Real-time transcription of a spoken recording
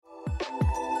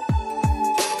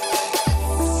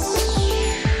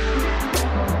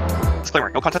Disclaimer: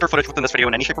 no content or footage within this video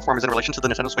in any shape or form is in relation to the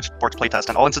Nintendo Switch Sports playtest,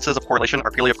 and all instances of correlation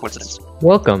are purely of coincidence.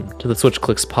 Welcome to the Switch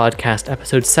Clicks podcast,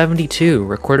 episode 72,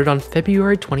 recorded on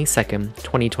February 22nd,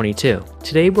 2022.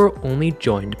 Today we're only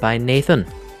joined by Nathan.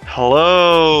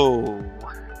 Hello!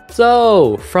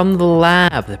 So, from the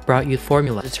lab that brought you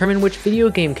Formula to determine which video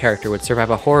game character would survive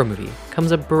a horror movie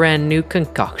comes a brand new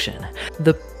concoction,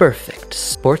 the perfect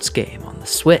sports game on the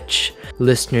Switch.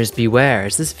 Listeners beware,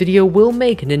 as this video will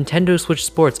make Nintendo Switch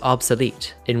Sports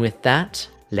obsolete. And with that,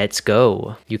 let's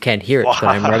go. You can't hear it, but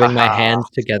I'm rubbing my hands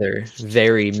together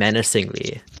very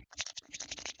menacingly.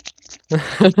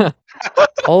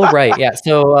 All right, yeah,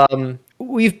 so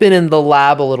we've been in the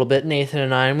lab a little bit, Nathan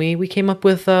and I, and we came up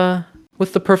with the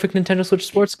perfect Nintendo Switch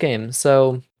Sports game.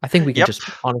 So I think we can just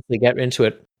honestly get into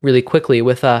it really quickly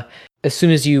with as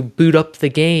soon as you boot up the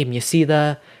game, you see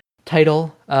the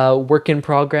title, work in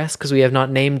progress, because we have not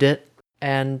named it,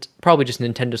 and probably just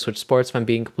Nintendo Switch Sports, if I'm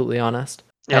being completely honest.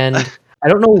 Yep. And I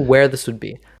don't know where this would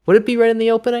be. Would it be right in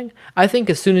the opening? I think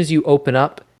as soon as you open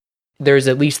up, there's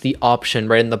at least the option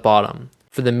right in the bottom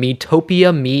for the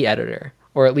Miitopia Mii editor,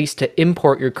 or at least to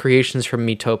import your creations from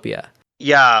Miitopia.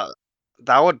 Yeah,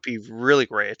 that would be really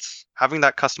great. Having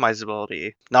that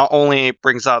customizability not only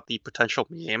brings out the potential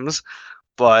memes,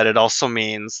 but it also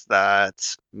means that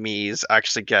Mii's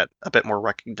actually get a bit more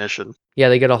recognition. Yeah,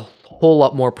 they get a whole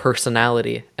lot more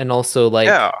personality and also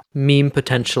meme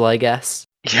potential, I guess.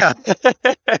 Yeah.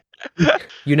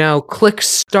 You now click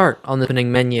start on the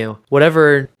opening menu.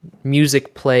 Whatever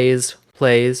music plays.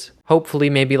 Hopefully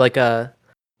maybe like a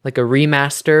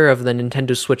remaster of the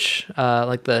Nintendo Switch,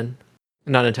 the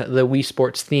Wii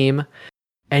Sports theme,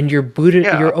 and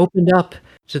you're opened up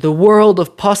to the world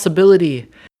of possibility,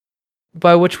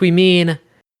 by which we mean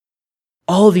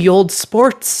all the old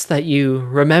sports that you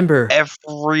remember.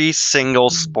 Every single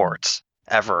sport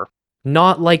ever.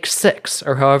 Not like 6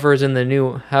 or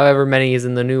however many is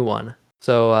in the new one.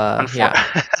 So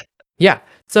yeah.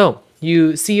 So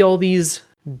you see all these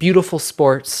beautiful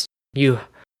sports. You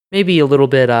may be a little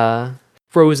bit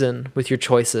frozen with your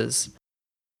choices.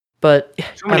 But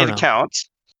too many to count.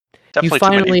 Definitely too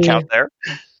many to count there.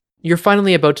 You're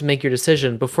finally about to make your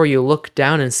decision before you look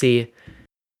down and see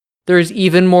there's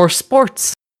even more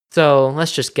sports. So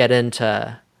let's just get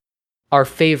into our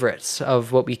favorites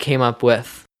of what we came up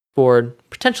with for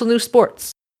potential new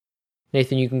sports.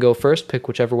 Nathan, you can go first. Pick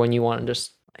whichever one you want and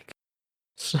just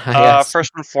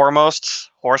first and foremost,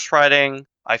 horse riding.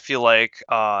 I feel like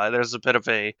there's a bit of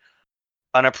a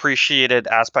unappreciated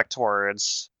aspect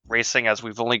towards racing, as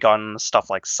we've only gotten stuff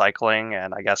like cycling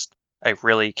and I guess a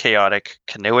really chaotic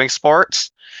canoeing sport.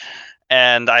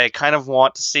 And I kind of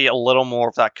want to see a little more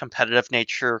of that competitive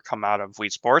nature come out of Wii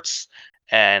Sports.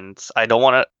 And I don't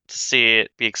want to see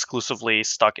it be exclusively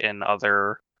stuck in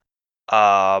other,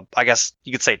 I guess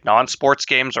you could say non-sports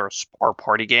games or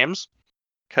party games.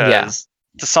 Because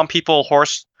to some people,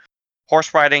 horse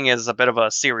riding is a bit of a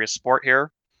serious sport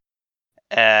here.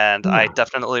 And I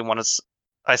definitely want to...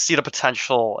 I see the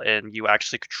potential in you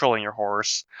actually controlling your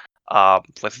horse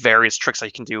with various tricks that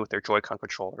you can do with their Joy-Con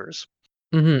controllers.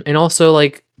 Mm-hmm. And also,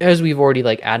 as we've already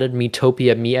added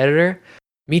Miitopia Mii editor,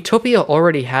 Miitopia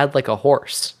already had a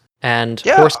horse and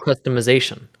horse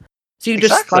customization. So you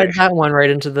just slide that one right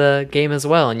into the game as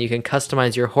well, and you can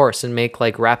customize your horse and make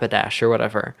Rapidash or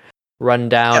whatever, run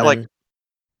down and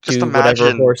do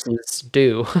whatever horses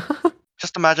do.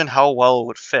 Just imagine how well it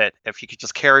would fit if you could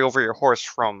just carry over your horse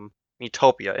from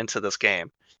Miitopia into this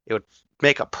game. It would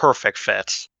make a perfect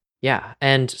fit. Yeah,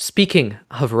 and speaking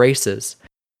of races,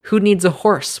 who needs a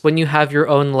horse when you have your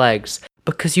own legs?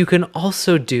 Because you can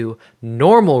also do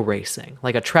normal racing,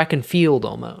 like a track and field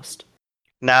almost.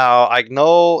 Now, I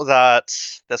know that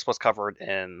this was covered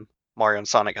in Mario and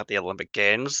Sonic at the Olympic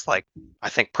Games, I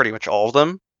think pretty much all of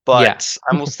them. But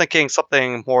I was thinking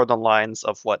something more along the lines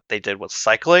of what they did with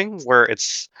cycling, where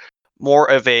it's more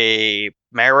of a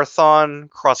marathon,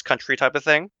 cross-country type of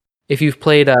thing. If you've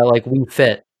played Wii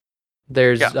Fit,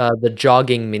 there's the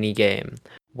jogging mini game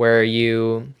where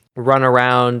you run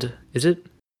around. Is it?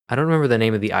 I don't remember the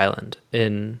name of the island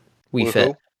in Wii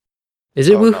Fit. Is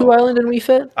it Woohoo Island in Wii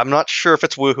Fit? I'm not sure if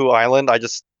it's Woohoo Island. I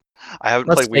haven't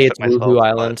played Wii Fit myself. Woohoo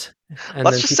Island. And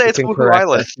let's just say it's Woohoo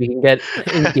Island. We can get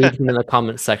engagement in the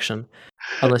comments section,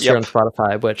 unless you're on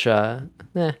Spotify. Which,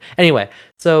 anyway.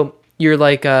 So you're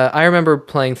I remember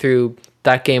playing through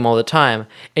that game all the time,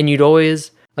 and you'd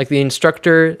always the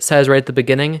instructor says right at the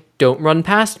beginning, "Don't run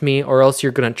past me, or else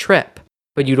you're gonna trip."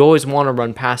 But you'd always want to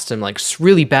run past him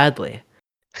really badly,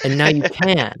 and now you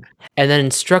can. And that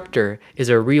instructor is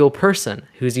a real person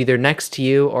who's either next to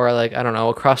you or I don't know,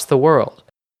 across the world.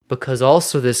 Because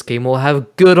also this game will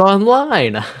have good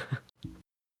online.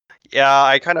 Yeah,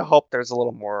 I kind of hope there's a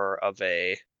little more of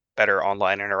a better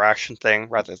online interaction thing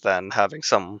rather than having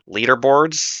some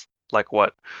leaderboards like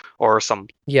what, or some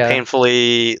Yeah.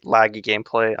 painfully laggy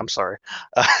gameplay. I'm sorry.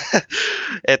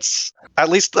 It's at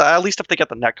least if they get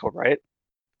the netcode right.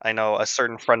 I know a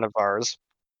certain friend of ours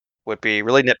would be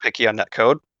really nitpicky on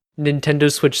netcode.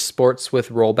 Nintendo Switch Sports with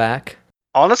rollback.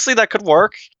 Honestly, that could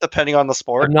work depending on the I'm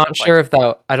sport. not Like, sure if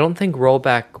that. I don't think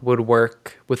rollback would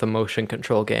work with a motion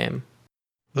control game.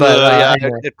 But yeah,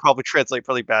 anyway, it probably translate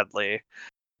really badly.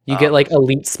 you get Um, like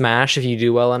Elite Smash if you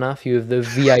do well enough. You have the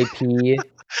VIP.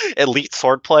 elite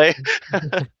swordplay.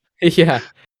 Yeah,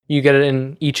 you get it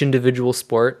in each individual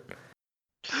sport.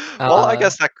 Well, I Uh,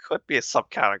 guess that could be a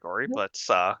subcategory, but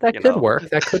that you could know, work.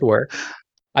 That could work.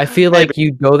 I feel maybe. like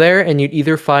you'd go there and you'd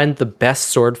either find the best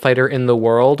sword fighter in the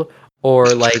world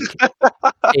or like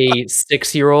a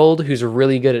 6-year-old who's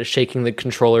really good at shaking the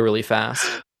controller really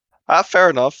fast. Fair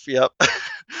enough. Yep.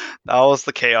 That was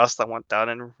the chaos that went down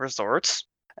in resorts,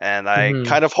 and I Hmm.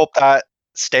 kind of hope that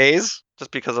stays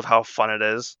just because of how fun it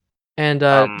is. And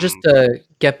just Um, to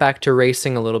get back to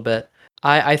racing a little bit,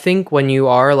 I think when you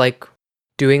are like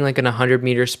doing like an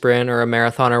 100-meter sprint or a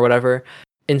marathon or whatever,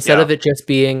 instead yeah. of it just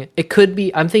being, it could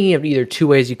be, I'm thinking of either two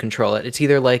ways you control it. It's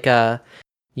either like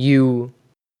you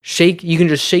you can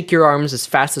just shake your arms as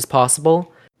fast as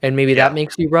possible, and maybe that Yeah.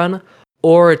 makes you run,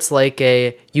 or it's like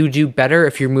you do better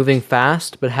if you're moving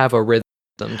fast, but have a rhythm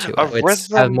to A it.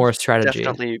 It's have rhythm more strategy.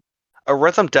 definitely a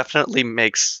rhythm definitely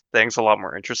makes things a lot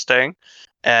more interesting.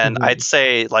 And I'd Hmm.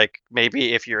 say like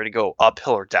maybe if you were to go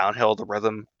uphill or downhill, the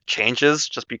rhythm changes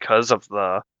just because of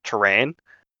the terrain.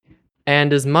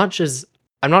 And as much as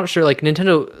I'm not sure, like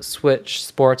Nintendo Switch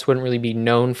Sports wouldn't really be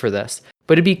known for this,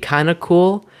 but it'd be kind of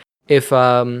cool if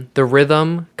the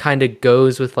rhythm kind of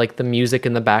goes with like the music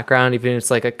in the background, even if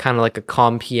it's like a kind of like a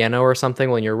calm piano or something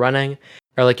when you're running,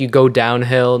 or like you go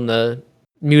downhill and the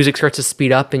music starts to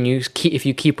speed up, and if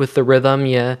you keep with the rhythm,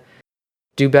 you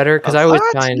do better. Because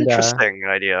That's an interesting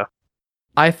idea.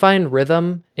 I find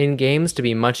rhythm in games to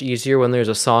be much easier when there's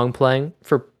a song playing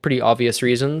for pretty obvious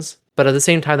reasons, but at the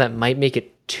same time, that might make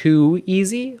it too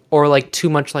easy or like too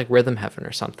much like Rhythm Heaven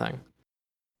or something.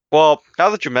 Well, now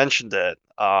that you mentioned it,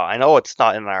 I know it's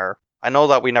not in our. I know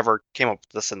that we never came up with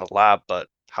this in the lab, but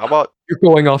how about You're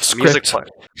going off a music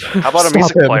script. player? How about a Stop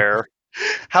music him. player?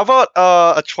 How about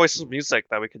a choice of music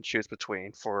that we can choose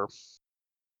between for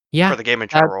Yeah, the game in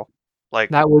that general?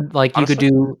 Like, that would like you could honestly,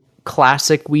 do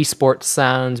classic Wii Sports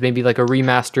sounds, maybe like a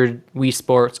remastered Wii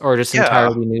Sports or just yeah,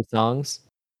 entirely new songs.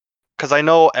 because I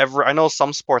know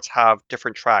some sports have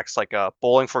different tracks. Like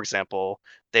bowling, for example,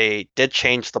 they did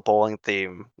change the bowling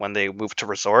theme when they moved to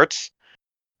resorts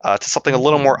to something a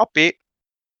little more Oh, upbeat.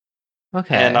 And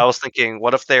okay. I was thinking,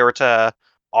 what if they were to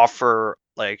offer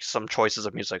like some choices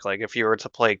of music? Like if you were to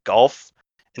play golf,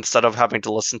 instead of having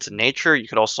to listen to nature, you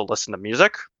could also listen to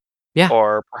music. Yeah.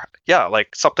 Or yeah,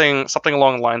 like something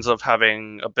along the lines of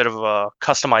having a bit of a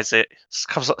customization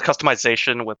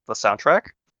with the soundtrack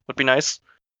would be nice.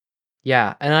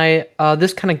 Yeah, and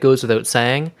this kind of goes without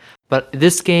saying, but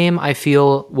this game I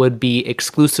feel would be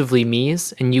exclusively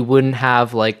Mii's, and you wouldn't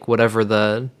have like whatever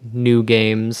the new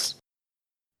games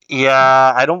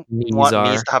Yeah, I don't Mii's want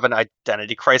Mii's are. to have an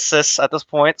identity crisis at this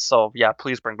point. So yeah,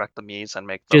 please bring back the Mii's and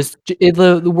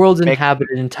The world's make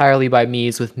inhabited entirely by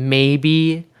Mii's, with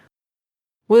maybe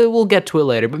we'll get to it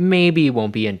later, but maybe it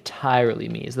won't be entirely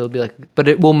Mii's. They'll be like, but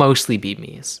it will mostly be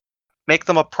Mii's. make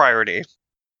them a priority.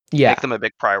 Make Yeah, them a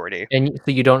big priority. and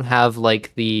so you don't have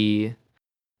like the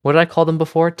what did I call them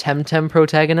before? Temtem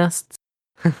protagonists.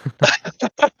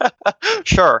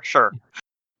 Sure, sure.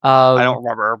 I don't Um,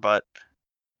 remember, but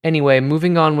Anyway,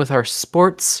 moving on with our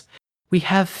sports, we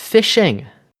have fishing,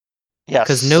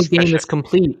 because no yes, game fishing. is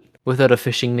complete without a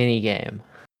fishing mini game.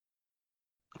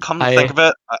 Come to think I of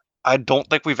it, I don't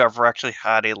think we've ever actually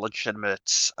had a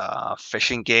legitimate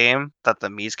fishing game that the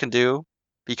Mii's can do.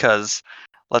 Because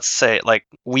let's say like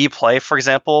we play, for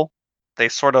example, they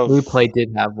sort of Replay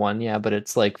did have one, yeah, but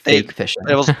it's like they fake fishing.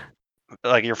 it was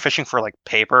like you're fishing for like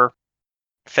paper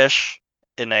fish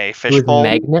in a fish With bowl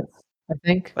magnets, I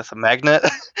think. with a magnet.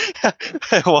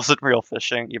 It wasn't real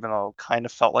fishing, even though it kind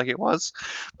of felt like it was.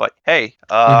 But hey,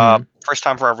 Hmm. first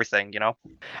time for everything, you know?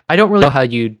 I don't really know how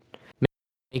you'd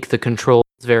make the controls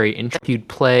very interesting. You'd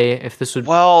play if this would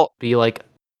Well, be like,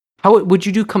 how would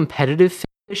you do competitive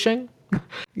fishing?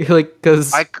 Like,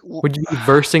 because I c- would you be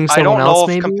versing I someone don't know else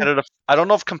if maybe?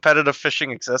 competitive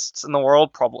fishing exists in the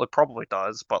world. Probably it probably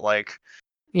does, but like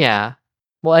Yeah.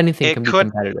 Well, anything it can be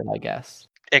could competitive, I guess.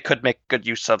 it could make good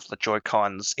use of the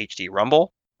Joy-Con's HD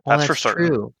rumble. Well, That's for that's certain.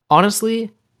 true.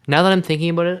 Honestly, now that I'm thinking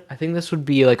about it, I think this would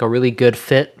be like a really good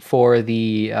fit for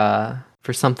the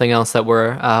for something else that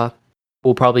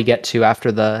we'll probably get to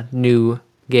after the new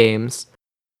games.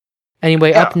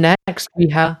 Anyway, up next we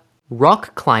have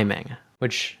rock climbing,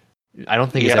 which I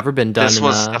don't think has ever been done.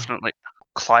 Definitely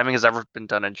climbing has ever been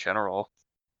done in general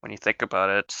when you think about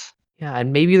it. Yeah,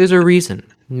 and maybe there's a reason.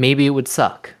 Maybe it would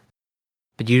suck,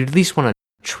 but you'd at least want to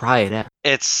try it out.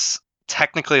 It's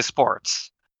technically a sport.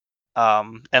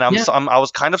 And I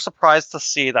was kind of surprised to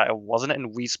see that it wasn't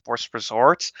in Wii Sports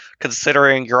Resort,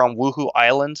 considering you're on Wuhu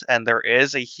Island and there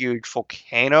is a huge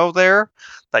volcano there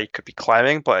that you could be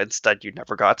climbing, but instead you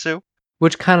never got to.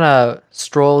 Which kind of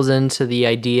strolls into the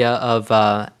idea of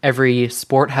every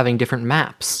sport having different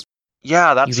maps.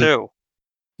 Yeah, that too.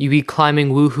 You'd be climbing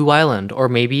Wuhu Island, or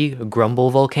maybe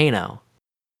Grumble Volcano.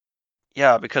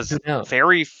 Yeah, because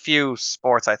very few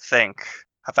sports, I think,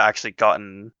 have actually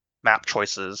gotten map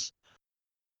choices.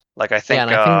 Like, I think... Yeah,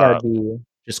 and I think that would be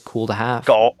just cool to have.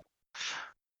 Golf.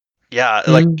 Yeah,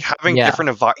 like, having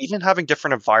even having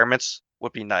different environments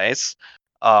would be nice.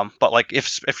 But, like,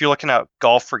 if you're looking at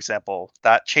golf, for example,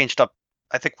 that changed up...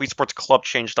 I think Wii Sports Club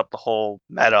changed up the whole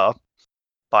meta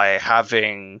by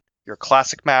having your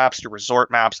classic maps, your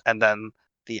resort maps, and then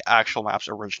the actual maps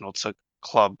original to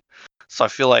Club. So I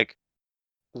feel like,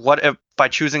 what if, by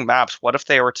choosing maps, what if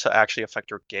they were to actually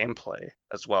affect your gameplay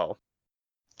as well?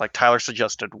 Like Tyler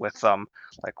suggested with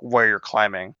like where you're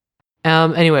climbing.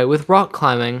 Anyway, with rock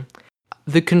climbing,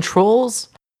 the controls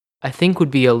I think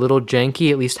would be a little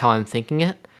janky, at least how I'm thinking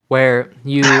it, where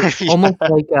you almost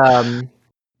like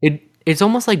it's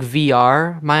almost like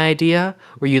VR, my idea,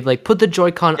 where you'd like put the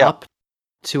Joy-Con up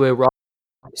to a rock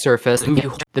surface and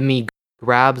the Mii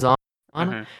grabs on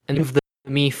and move the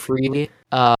Mii freely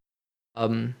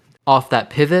off that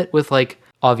pivot with like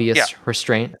obvious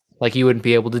restraint. Like you wouldn't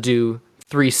be able to do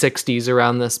 360s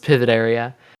around this pivot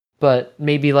area, but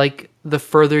maybe like the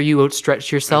further you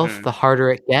outstretch yourself, the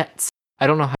harder it gets. I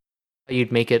don't know how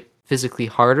you'd make it physically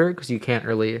harder because you can't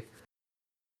really,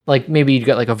 like, maybe you'd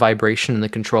get like a vibration in the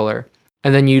controller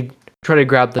and then you'd try to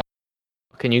grab the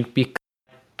and you'd be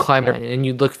climbing and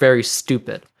you'd look very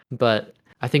stupid, but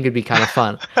I think it'd be kind of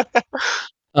fun.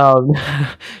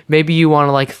 Maybe you want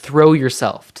to like throw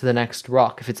yourself to the next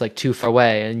rock if it's like too far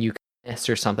away and you miss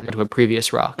or something to a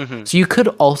previous rock. So you could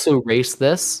also race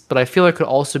this, but I feel like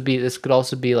this could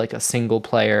also be like a single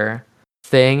player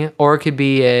thing, or it could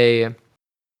be a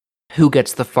who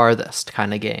gets the farthest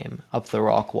kind of game up the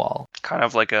rock wall. Kind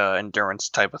of like a endurance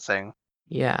type of thing.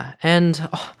 Yeah, and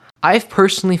I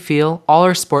personally feel all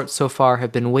our sports so far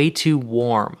have been way too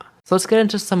warm. So let's get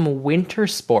into some winter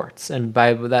sports, and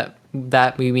by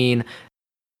that we mean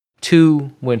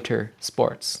 2 winter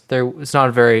sports. It's not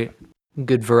a very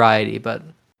good variety, but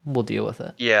we'll deal with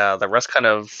it. Yeah, the rest kind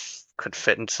of could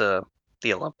fit into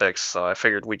the Olympics, so I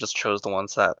figured we just chose the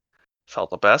ones that felt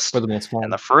the best. For the most fun.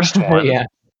 And the first one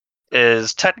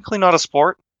is technically not a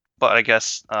sport, but I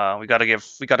guess we gotta give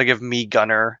Mii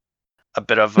Gunner a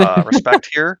bit of respect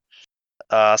here.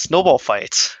 Snowball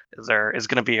fights is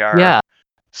gonna be our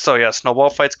So yeah, snowball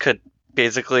fights could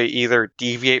basically either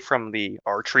deviate from the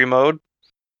archery mode,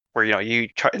 where you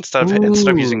try instead of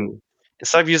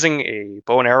using a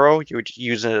bow and arrow, you would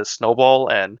use a snowball,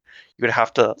 and you would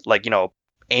have to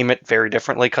aim it very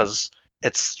differently because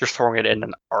you're throwing it in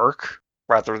an arc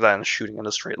rather than shooting in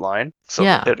a straight line. So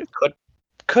it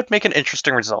could make an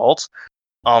interesting result.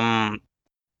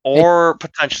 Or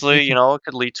potentially, it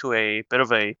could lead to a bit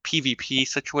of a PvP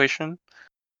situation.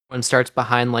 One starts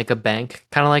behind like a bank,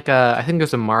 kind of like I think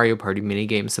there's a Mario Party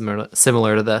minigame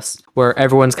similar to this, where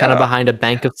everyone's kind of behind a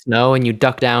bank of snow and you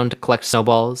duck down to collect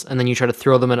snowballs and then you try to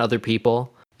throw them at other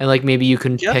people. And like maybe you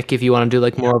can pick if you want to do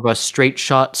like more of a straight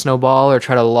shot snowball or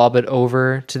try to lob it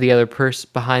over to the other person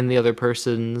behind the other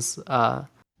person's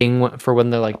thing for when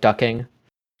they're like ducking.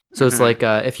 So it's like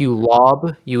if you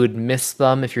lob, you would miss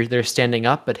them if they're standing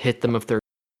up, but hit them if they're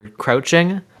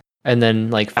crouching, and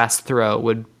then like fast throw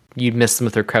you'd miss them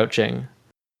if they're crouching,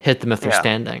 hit them if they're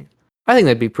standing. I think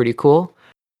that'd be pretty cool.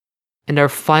 And our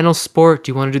final sport,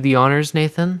 do you want to do the honors,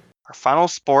 Nathan? Our final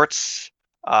sports,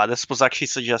 this was actually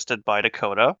suggested by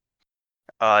Dakota,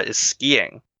 is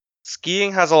skiing.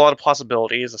 Skiing has a lot of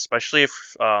possibilities, especially if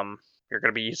you're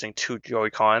going to be using 2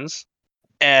 Joy-Cons.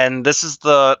 And this is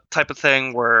the type of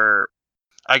thing where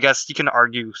I guess you can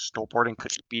argue snowboarding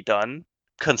could be done,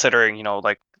 considering,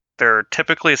 they're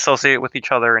typically associated with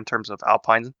each other in terms of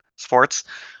alpine sports.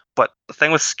 But the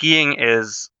thing with skiing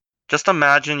is, just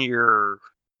imagine you're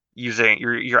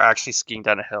actually skiing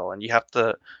down a hill, and you have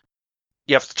to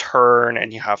turn,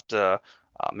 and you have to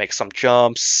make some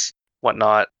jumps,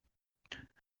 whatnot.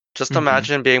 Just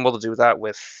imagine being able to do that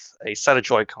with a set of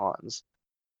Joy-Cons,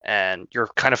 and you're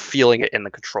kind of feeling it in the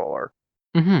controller.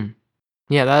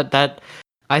 Yeah, that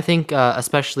I think,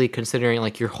 especially considering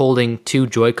like you're holding two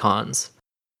Joy-Cons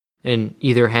in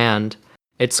either hand,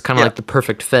 it's kind of like the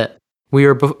perfect fit. We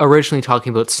were originally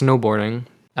talking about snowboarding,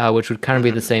 which would kind of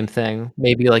be the same thing.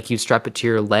 Maybe like you strap it to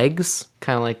your legs,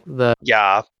 kind of like the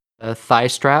thigh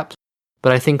straps.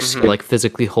 But I think like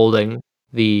physically holding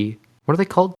the, what are they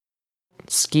called?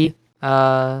 Ski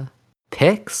picks?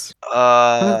 Picks.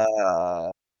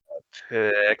 You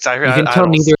can tell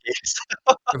neither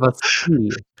of us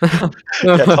ski.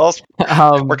 Yeah, tell us.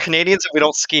 We're Canadians and we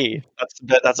don't ski.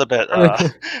 That's a bit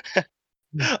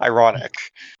ironic.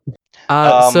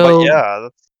 But yeah,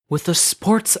 with the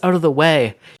sports out of the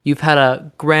way, you've had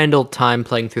a grand old time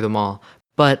playing through them all.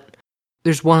 But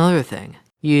there's one other thing.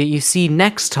 You see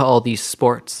next to all these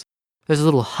sports, there's a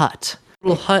little hut.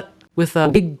 With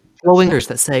big glowing letters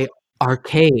that say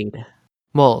arcade.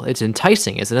 Well, it's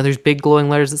enticing, isn't it? There's big glowing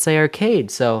letters that say arcade,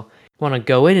 so you want to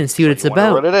go in and see what it's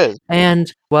about. What it is.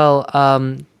 And, well,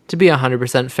 to be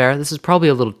 100% fair, this is probably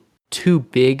a little too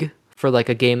big for like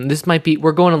a game.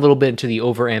 We're going a little bit into the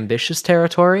over-ambitious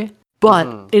territory.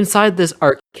 But inside this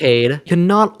arcade, you can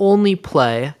not only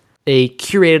play a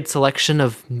curated selection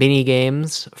of mini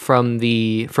games from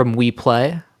Wii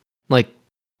Play, like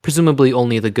presumably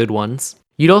only the good ones.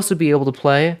 You'd also be able to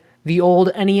play the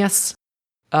old NES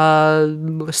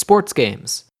sports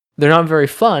games. They're not very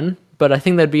fun, but I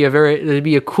think that'd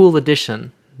be a cool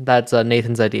addition. That's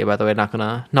Nathan's idea, by the way.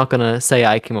 Not gonna say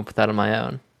I came up with that on my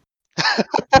own.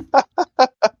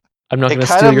 I'm not going to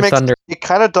steal your thunder. It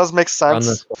kind of does make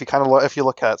sense if you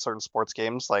look at certain sports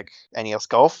games like NES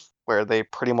Golf, where they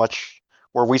pretty much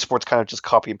Wii Sports kind of just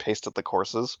copy and pasted the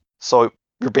courses. So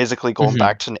you're basically going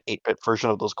back to an 8-bit version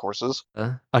of those courses.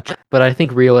 But I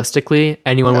think realistically,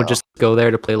 anyone would just go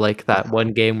there to play like that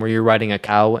one game where you're riding a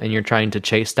cow and you're trying to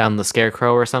chase down the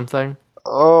scarecrow or something.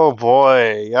 Oh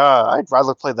boy, yeah, I'd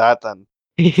rather play that than.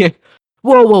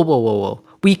 Whoa.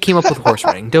 We came up with horse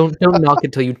riding. Don't knock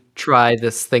it till you try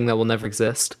this thing that will never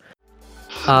exist.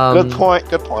 Good point.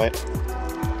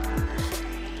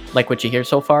 Like what you hear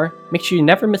so far? Make sure you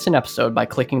never miss an episode by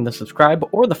clicking the subscribe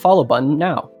or the follow button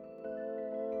now.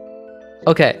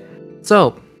 Okay,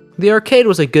 so the arcade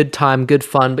was a good time, good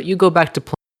fun, but you go back to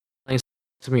playing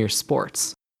some of your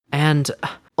sports, and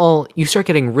you start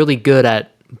getting really good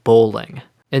at bowling,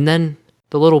 and then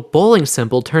the little bowling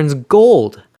symbol turns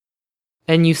gold.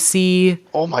 And you see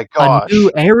oh my gosh.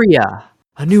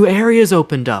 A new area's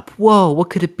opened up. Whoa,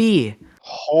 what could it be?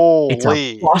 Holy. It's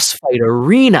a boss fight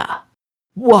arena.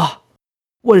 Whoa,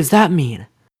 what does that mean?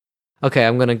 Okay,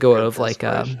 I'm gonna go out of like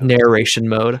narration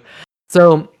mode.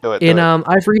 So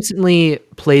I've recently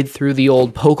played through the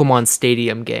old Pokemon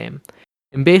Stadium game.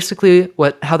 And basically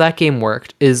how that game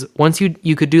worked is once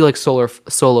you could do like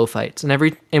solo fights,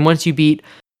 and once you beat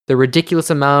the ridiculous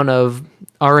amount of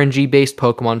RNG based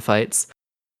Pokemon fights,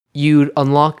 you'd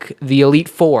unlock the Elite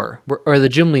Four, or the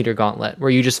Gym Leader Gauntlet, where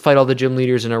you just fight all the gym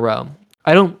leaders in a row.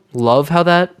 I don't love how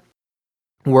that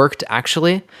worked,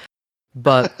 actually,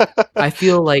 but I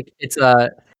feel like it's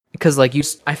because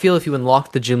I feel if you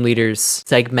unlock the gym leaders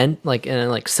segments,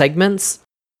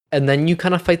 and then you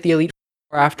kind of fight the Elite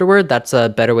Four afterward, that's a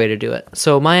better way to do it.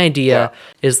 So my idea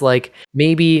is like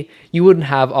maybe you wouldn't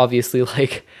have obviously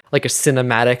like a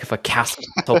cinematic of a castle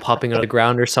popping out of the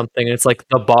ground or something, and it's like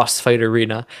the boss fight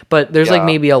arena. But there's like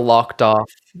maybe a locked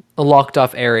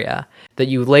off area that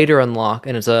you later unlock,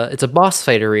 and it's a boss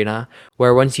fight arena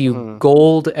where once you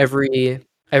gold every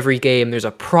game, there's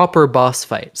a proper boss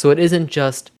fight. So it isn't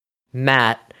just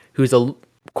Matt who's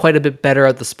quite a bit better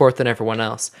at the sport than everyone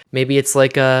else. Maybe it's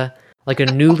like a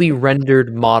newly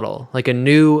rendered model,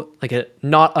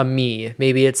 not a me.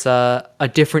 Maybe it's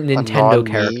a different Nintendo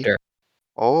character.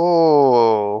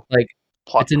 Oh, like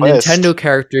it's a Nintendo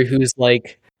character who's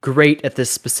like great at this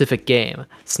specific game.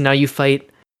 So now you fight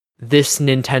this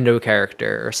Nintendo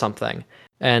character or something.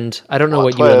 And I don't know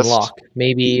what you unlock.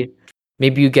 Maybe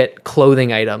you get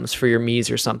clothing items for your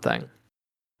Miis or something.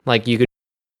 Like you could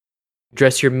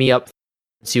dress your Mii up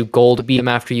so you gold beat him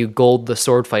after you gold the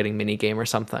sword fighting mini game or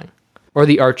something. Or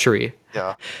the archery.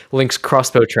 Yeah. Link's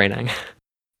crossbow training.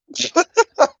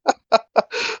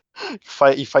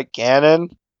 You fight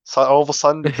Ganon all of a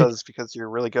sudden because you're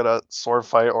really good at sword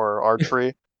fight or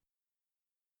archery.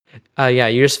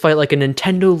 You just fight like a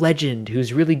Nintendo legend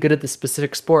who's really good at this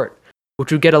specific sport,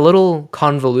 which would get a little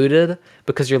convoluted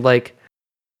because you're like,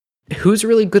 who's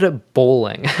really good at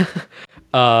bowling?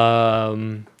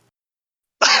 Kirby.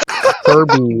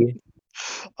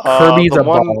 Kirby's a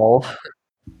ball.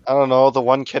 I don't know, the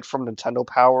one kid from Nintendo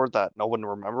Power that no one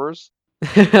remembers.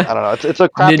 I don't know. It's a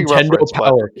crappy Nintendo reference.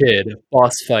 Power kid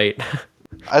boss fight.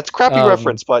 It's a crappy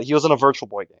reference, but he was in a Virtual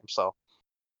Boy game, so.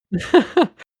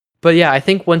 But yeah, I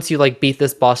think once you like beat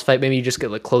this boss fight, maybe you just get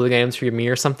like clothing items for your me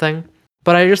or something.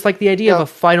 But I just like the idea of a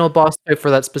final boss fight for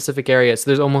that specific area. So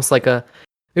there's almost like a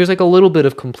little bit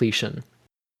of completion.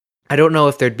 I don't know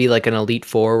if there'd be like an Elite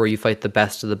Four where you fight the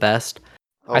best of the best.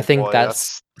 I think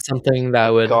that's something that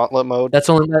would gauntlet mode. That's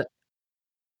only that.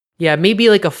 Yeah, maybe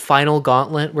like a final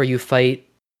gauntlet where you fight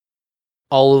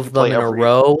all of them in a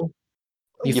row.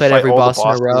 You fight every boss in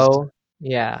a row.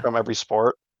 Yeah. From every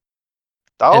sport.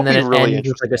 That would be really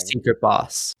interesting. With like a secret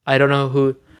boss. I don't know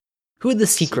who the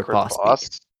secret boss be.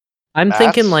 I'm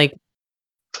thinking like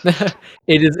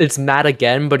it's Matt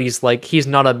again, but he's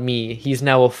not a me. He's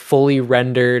now a fully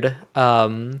rendered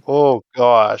oh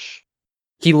gosh.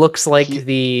 He looks like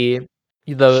the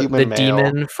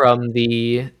demon from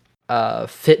the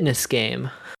fitness game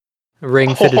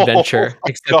Ring Fit Adventure,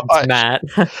 except it's Matt.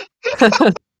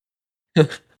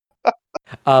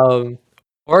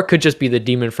 Or it could just be the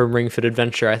demon from Ring Fit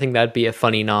Adventure. I think that'd be a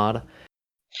funny nod.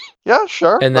 Yeah,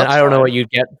 sure. And then I don't know what you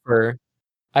get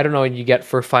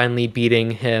for finally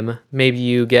beating him. Maybe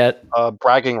you get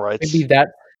bragging rights. Maybe that,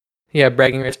 yeah,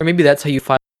 bragging rights, or maybe that's how you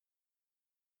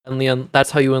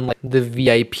that's how you unlock the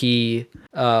VIP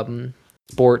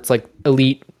sports, like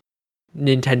Elite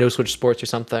Nintendo Switch Sports or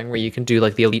something, where you can do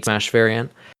like the Elite Smash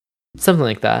variant, something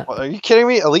like that. Are you kidding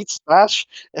me? Elite Smash?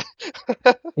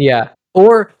 Yeah.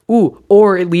 Or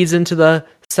it leads into the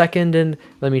second and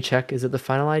let me check. Is it the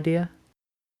final idea?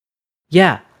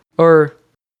 Yeah. Or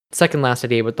second last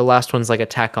idea, but the last one's like a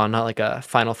tack on, not like a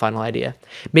final idea.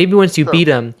 Maybe once you beat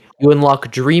him, you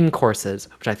unlock dream courses,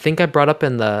 which I think I brought up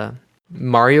in the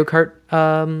Mario Kart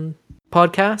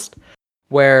podcast,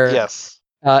 where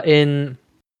I'm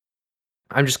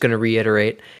just gonna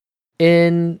reiterate,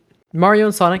 in Mario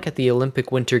and Sonic at the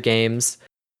Olympic Winter Games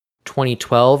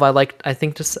 2012, I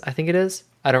think it is.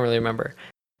 I don't really remember.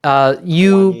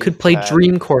 You could play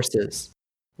dream courses,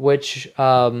 which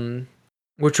were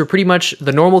pretty much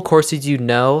the normal courses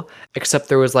except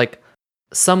there was like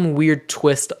some weird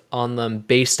twist on them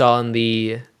based on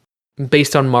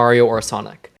Mario or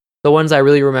Sonic. The ones I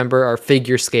really remember are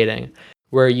figure skating,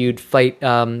 where you'd fight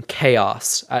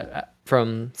Chaos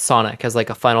from Sonic as like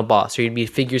a final boss, or you'd be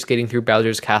figure skating through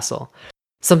Bowser's Castle,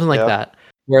 something like that,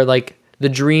 where like the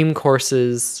dream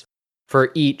courses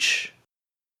for each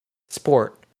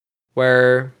sport,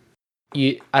 where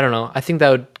I don't know. I think that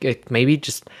would maybe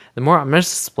just the more I'm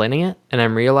just explaining it, and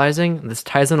I'm realizing this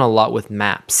ties in a lot with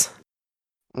maps.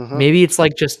 Mm-hmm. Maybe it's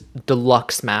like just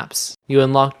deluxe maps. You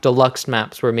unlock deluxe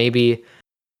maps where maybe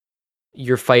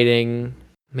you're fighting,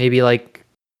 maybe like,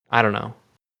 I don't know.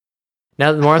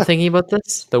 Now, the more I'm thinking about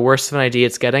this, the worse of an idea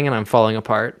it's getting, and I'm falling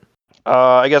apart.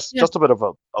 I guess just a bit of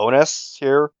a bonus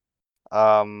here.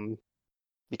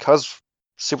 Because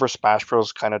Super Smash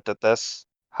Bros. Kind of did this,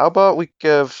 how about we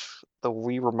give the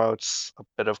Wii remotes a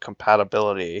bit of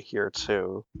compatibility here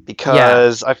too?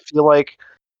 Because I feel like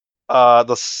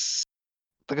the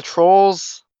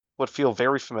controls would feel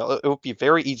very familiar. It would be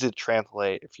very easy to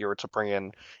translate if you were to bring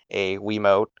in a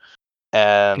Wiimote,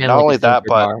 and not only that,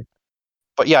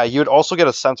 but yeah, you'd also get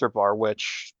a sensor bar,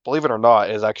 which, believe it or not,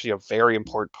 is actually a very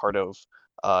important part of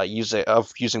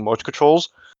using motion controls.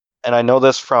 And I know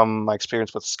this from my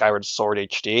experience with Skyward Sword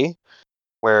HD,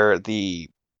 where the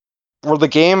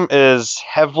game is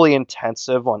heavily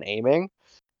intensive on aiming,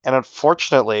 and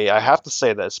unfortunately, I have to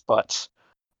say this, but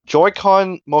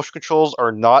Joy-Con motion controls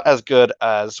are not as good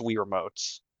as Wii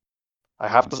remotes.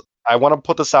 I want to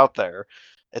put this out there.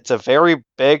 It's a very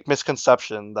big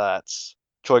misconception that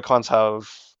Joy-Cons have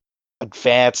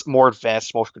more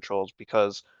advanced motion controls,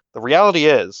 because the reality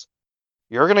is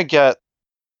you're gonna come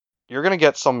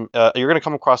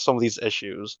across some of these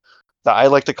issues that I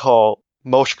like to call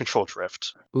motion control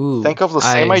drift. Ooh, think of the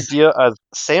same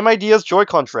idea as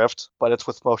Joy-Con drift, but it's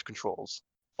with motion controls.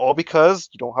 All because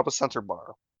you don't have a center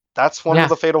bar. That's one of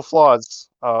the fatal flaws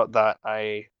that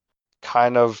made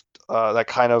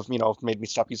me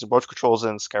stop using motion controls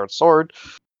in Skyward Sword.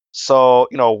 So,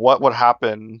 what would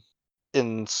happen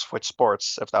in Switch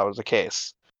Sports if that was the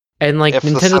case? And like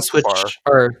Nintendo Switch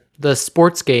or the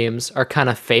sports games are kind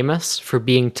of famous for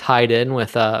being tied in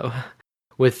with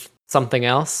something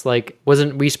else. Like,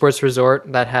 wasn't Wii Sports Resort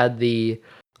that had the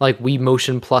like Wii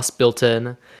Motion Plus built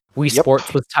in? Wii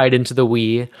Sports was tied into the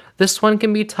Wii. This one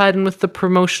can be tied in with the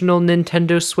promotional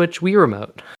Nintendo Switch Wii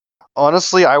remote.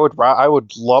 Honestly, I would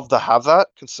love to have that,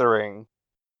 considering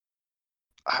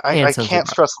I can't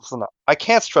stress this enough. I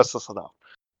can't stress this enough.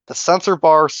 The sensor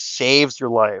bar saves your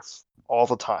life all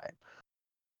the time.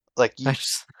 Like, I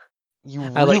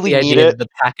like the idea of the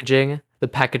packaging the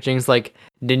packaging's like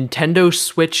Nintendo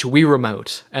Switch Wii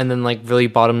Remote, and then like really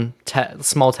bottom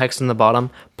small text in the bottom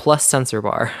plus sensor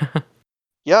bar.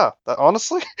 Yeah,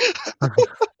 honestly,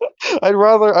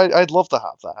 I'd love to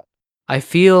have that. I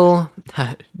feel,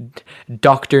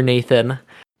 Dr. Nathan,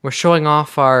 we're showing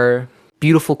off our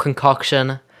beautiful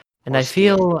concoction, and I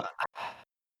feel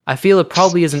it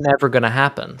probably isn't ever gonna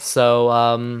happen. So,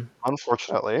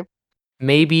 unfortunately,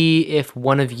 maybe if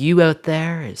one of you out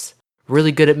there is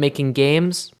really good at making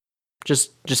games,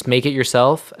 just make it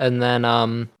yourself, and then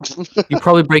you're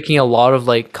probably breaking a lot of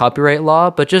like copyright law,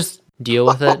 but just deal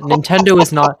with it. Nintendo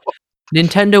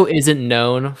isn't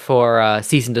known for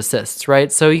cease and desists,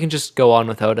 right? So you can just go on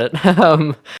without it.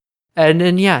 And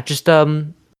then yeah, just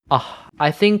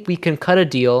I think we can cut a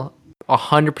deal.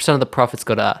 100% of the profits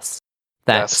go to us.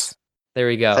 Thanks. Yes. There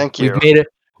we go. Thank you.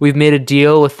 We've made a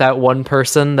deal with that one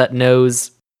person that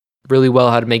knows really well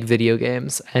how to make video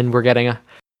games, and we're getting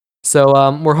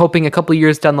so we're hoping a couple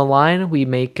years down the line we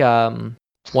make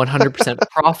 100%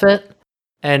 profit,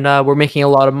 and we're making a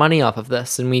lot of money off of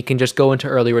this, and we can just go into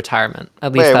early retirement.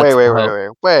 At least wait.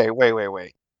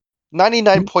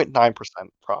 99.9%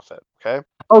 profit. Okay.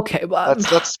 Okay. Well,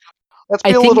 let's be I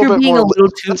a think little you're bit being more. a little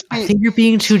too. I think you're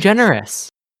being too generous.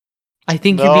 I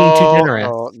think you're being too generous.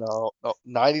 No.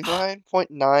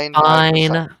 99.99%.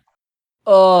 Fine.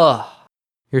 Ugh.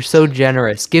 You're so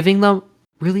generous. Giving them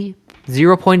really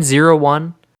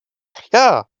 0.01?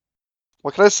 Yeah.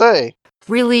 What can I say?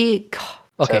 Really?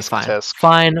 Okay, fine. Tisk.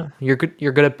 Fine. You're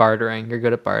good at bartering.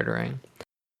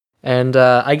 And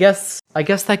I guess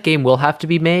that game will have to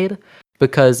be made,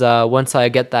 because once I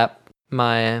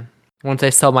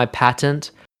sell my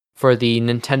patent for the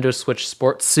Nintendo Switch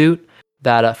sports suit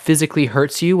that physically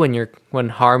hurts you when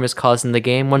harm is caused in the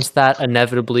game, once that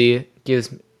inevitably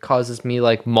causes me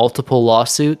like multiple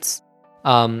lawsuits,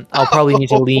 I'll probably need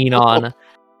to lean on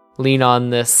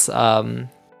this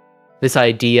this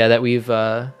idea that we've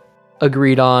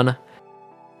agreed on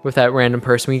with that random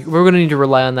person. We're going to need to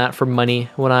rely on that for money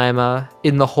when I'm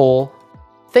in the hole.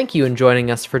 Thank you in joining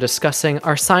us for discussing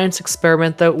our science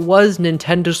experiment that was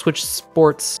Nintendo Switch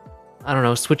Sports,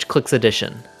 Switch Clicks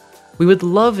Edition. We would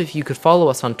love if you could follow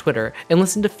us on Twitter and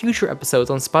listen to future episodes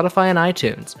on Spotify and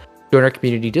iTunes. Join our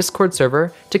community Discord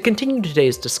server to continue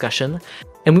today's discussion,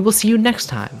 and we will see you next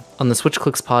time on the Switch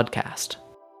Clicks podcast.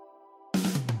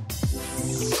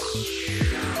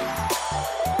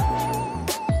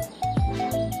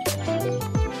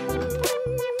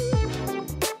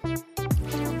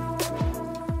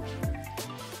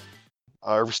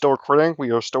 Are we still recording?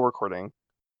 We are still recording.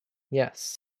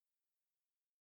 Yes.